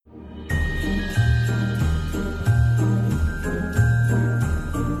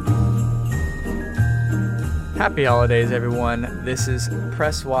Happy holidays, everyone. This is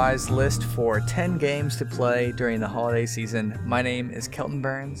PressWhy's list for 10 games to play during the holiday season. My name is Kelton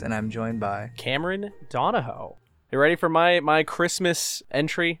Burns, and I'm joined by Cameron Donahoe. You ready for my Christmas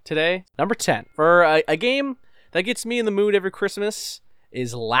entry today? Number 10. For a game that gets me in the mood every Christmas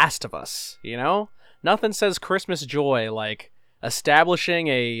is Last of Us, you know? Nothing says Christmas joy like establishing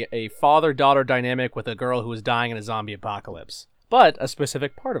a father-daughter dynamic with a girl who is dying in a zombie apocalypse. But a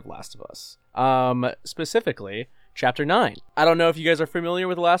specific part of Last of Us. Specifically, Chapter 9. I don't know if you guys are familiar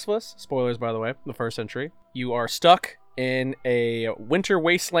with The Last of Us. Spoilers, by the way, the first entry. You are stuck in a winter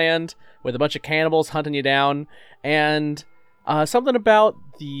wasteland with a bunch of cannibals hunting you down, and something about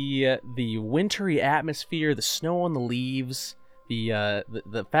the wintry atmosphere, the snow on the leaves,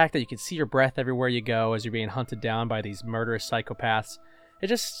 the fact that you can see your breath everywhere you go as you're being hunted down by these murderous psychopaths. It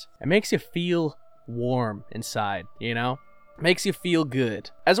makes you feel warm inside, you know? Makes you feel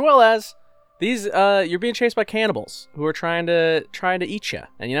good. As well as these you're being chased by cannibals who are trying to eat you.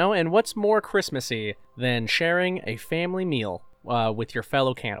 And and what's more Christmassy than sharing a family meal with your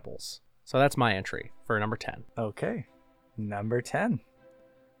fellow cannibals? So that's my entry for number 10. Okay. Number 10.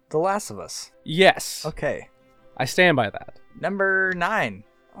 The Last of Us. Yes. Okay. I stand by that. Number 9.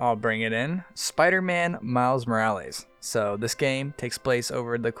 I'll bring it in. Spider-Man Miles Morales. So this game takes place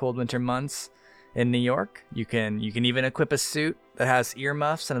over the cold winter months in New York. You can even equip a suit that has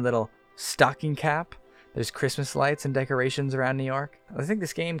earmuffs and a little stocking cap. There's Christmas lights and decorations around New York. I think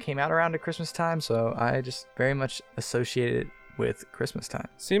this game came out around at Christmas time, so I just very much associate it with Christmas time.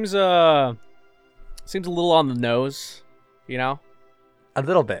 Seems a little on the nose, A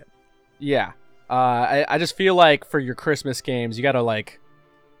little bit. Yeah. I just feel like for your Christmas games, you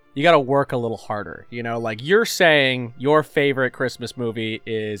gotta work a little harder. Like you're saying your favorite Christmas movie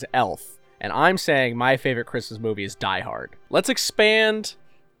is Elf. And I'm saying my favorite Christmas movie is Die Hard. Let's expand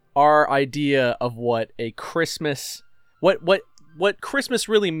our idea of what a Christmas, what Christmas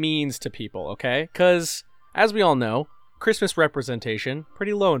really means to people, okay? Because, as we all know, Christmas representation,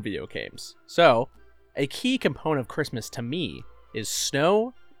 pretty low in video games. So, a key component of Christmas to me is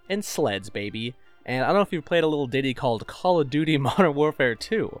snow and sleds, baby. And I don't know if you've played a little ditty called Call of Duty Modern Warfare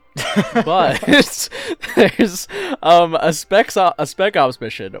 2, but there's a Spec Ops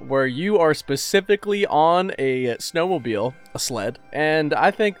mission where you are specifically on a snowmobile, a sled, and I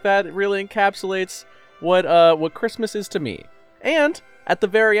think that really encapsulates what Christmas is to me. And at the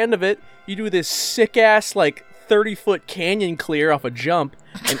very end of it, you do this sick-ass, 30-foot canyon clear off a jump,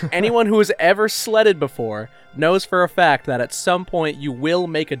 and anyone who has ever sledded before knows for a fact that at some point you will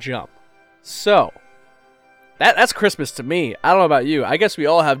make a jump. So, that's Christmas to me. I don't know about you. I guess we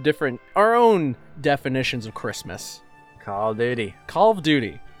all have our own definitions of Christmas. Call of Duty. Call of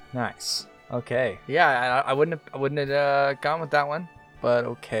Duty. Nice. Okay. Yeah, I wouldn't have gone with that one, but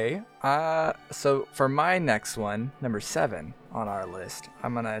okay. So for my next one, number 7 on our list,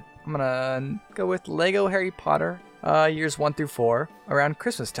 I'm gonna go with Lego Harry Potter, years 1 through 4, around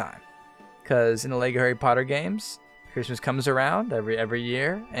Christmas time, because in the Lego Harry Potter games, Christmas comes around every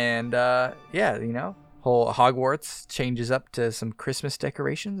year, and whole Hogwarts changes up to some Christmas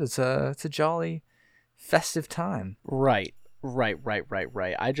decorations. It's a jolly, festive time. Right.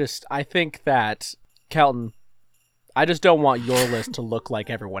 I think that, Kelton, I just don't want your list to look like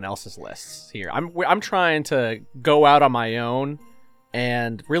everyone else's lists here. I'm trying to go out on my own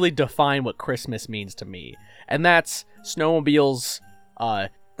and really define what Christmas means to me, and that's snowmobiles,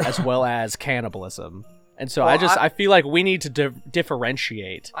 as well as cannibalism. And so I feel like we need to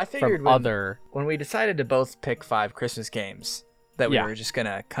differentiate from other. When we decided to both pick 5 Christmas games, that we were just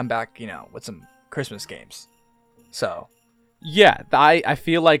gonna come back, with some Christmas games. So. Yeah, I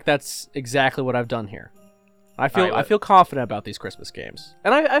feel like that's exactly what I've done here. I feel confident about these Christmas games,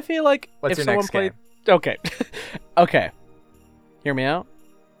 and I feel like what's if your someone next played, game? Okay, okay, hear me out.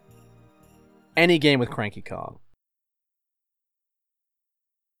 Any game with Cranky Kong.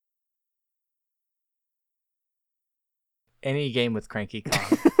 Any game with Cranky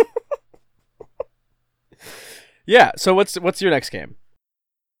Kong. Yeah, so what's your next game?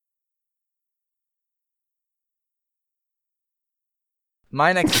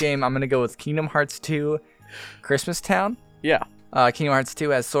 My next game, I'm going to go with Kingdom Hearts 2 Christmas Town. Yeah. Kingdom Hearts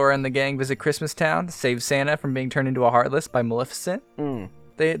 2 has Sora and the gang visit Christmas Town to save Santa from being turned into a Heartless by Maleficent.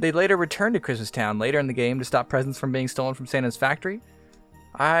 They later return to Christmas Town later in the game to stop presents from being stolen from Santa's factory.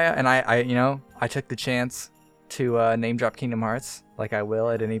 I took the chance to name drop Kingdom Hearts like I will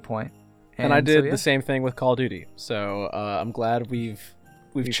at any point. And I did the same thing with Call of Duty. So I'm glad we've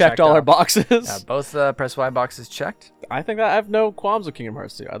checked all our boxes. Yeah, both PressWhy boxes checked. I think I have no qualms with Kingdom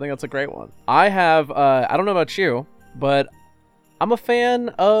Hearts 2. I think that's a great one. I have, I don't know about you, but I'm a fan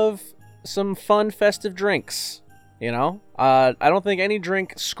of some fun festive drinks. You know, I don't think any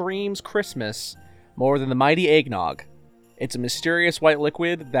drink screams Christmas more than the mighty eggnog. It's a mysterious white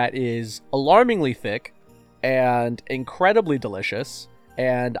liquid that is alarmingly thick and incredibly delicious,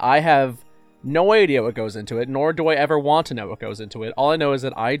 and I have no idea what goes into it, nor do I ever want to know what goes into it. All I know is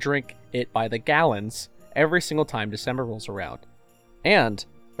that I drink it by the gallons every single time December rolls around. And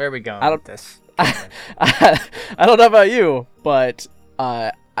where are we going with this? I don't know about you, but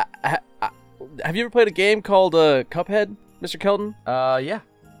have you ever played a game called Cuphead, Mr. Kelton? Yeah.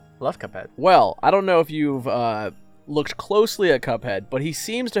 Love Cuphead. Well, I don't know if you've looked closely at Cuphead, but he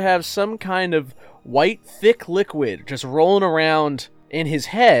seems to have some kind of white, thick liquid just rolling around in his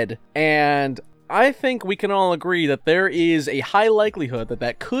head, and I think we can all agree that there is a high likelihood that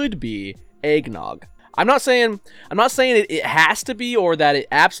that could be eggnog. I'm not saying it has to be or that it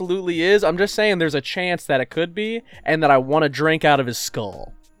absolutely is. I'm just saying there's a chance that it could be, and that I want to drink out of his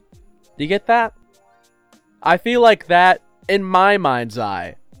skull. Do you get that? I feel like that, in my mind's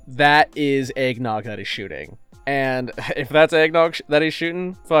eye, that is eggnog that he's shooting. And if that's eggnog that he's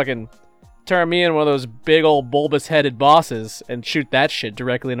shooting, fucking turn me in one of those big old bulbous-headed bosses and shoot that shit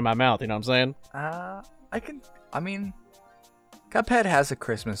directly into my mouth, you know what I'm saying? Cuphead has a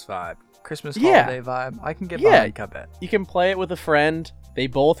Christmas vibe. Christmas holiday vibe. I can get behind Cuphead. You can play it with a friend. They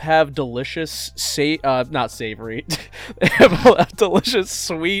both have delicious, not savory, they have a delicious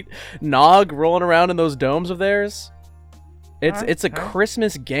sweet nog rolling around in those domes of theirs. It's a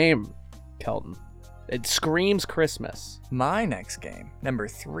Christmas game, Kelton. It screams Christmas. My next game, number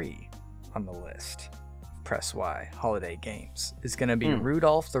 3 on the list, Press Y holiday games, is going to be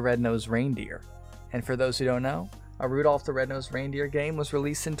Rudolph the Red-Nosed Reindeer. And for those who don't know, a Rudolph the Red-Nosed Reindeer game was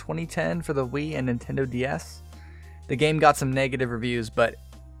released in 2010 for the Wii and Nintendo DS. The game got some negative reviews, but,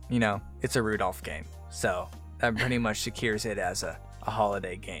 you know, it's a Rudolph game. So that pretty much secures it as a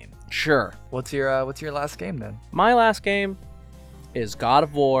holiday game. Sure. What's your last game then? My last game is God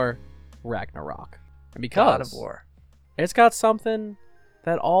of War Ragnarok. And because God of War. It's got something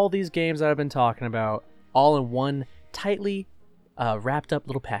that all these games that I've been talking about all in one tightly wrapped up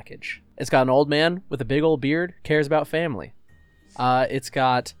little package. It's got an old man with a big old beard, cares about family. It's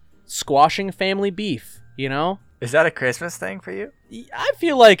got squashing family beef, you know? Is that a Christmas thing for you? I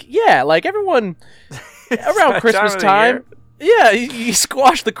feel like, yeah, like everyone around Christmas time. Yeah, you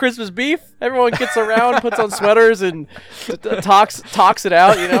squash the Christmas beef. Everyone gets around, puts on sweaters, and talks it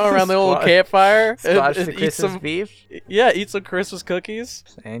out, you know, around the old campfire. Squash the Christmas beef? Yeah, eat some Christmas cookies.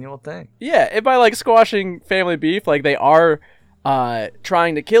 It's an annual thing. Yeah, and by, like, squashing family beef, like, they are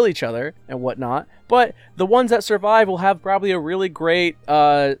trying to kill each other and whatnot. But the ones that survive will have probably a really great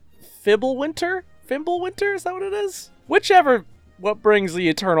Fimblewinter? Is that what it is? Whichever... What brings the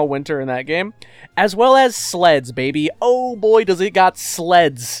eternal winter in that game, as well as sleds, baby. Oh boy, does it got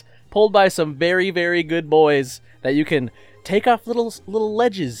sleds pulled by some very, very good boys that you can take off little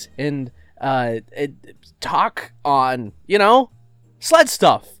ledges and talk on, you know, sled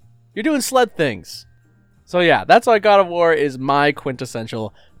stuff. You're doing sled things. So yeah, that's why God of War is my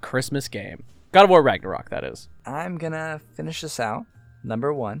quintessential Christmas game. God of War Ragnarok, that is. I'm gonna finish this out.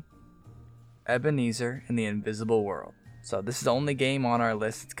 Number 1, Ebenezer and the Invisible World. So this is the only game on our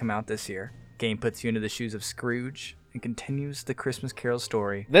list that's come out this year. Game puts you into the shoes of Scrooge and continues the Christmas Carol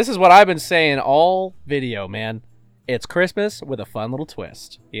story. This is what I've been saying all video, man. It's Christmas with a fun little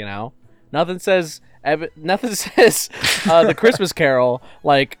twist, you know? Nothing says the Christmas Carol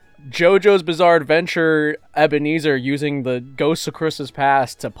like JoJo's Bizarre Adventure Ebenezer using the Ghosts of Christmas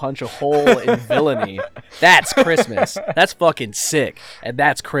Past to punch a hole in villainy. That's Christmas. That's fucking sick. And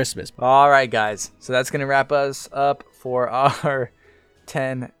that's Christmas. All right, guys. So that's going to wrap us up for our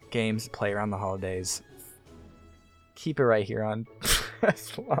 10 games to play around the holidays. Keep it right here on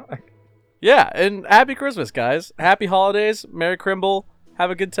PressWhy. Yeah, and happy Christmas, guys. Happy holidays. Merry Crimble. Have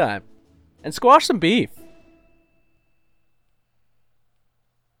a good time. And squash some beef.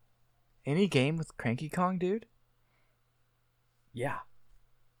 Any game with Cranky Kong, dude? Yeah.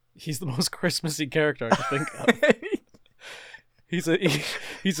 He's the most Christmassy character I can think of.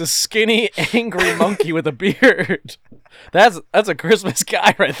 He's a skinny, angry monkey with a beard. That's a Christmas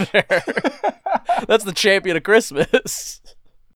guy right there. That's the champion of Christmas.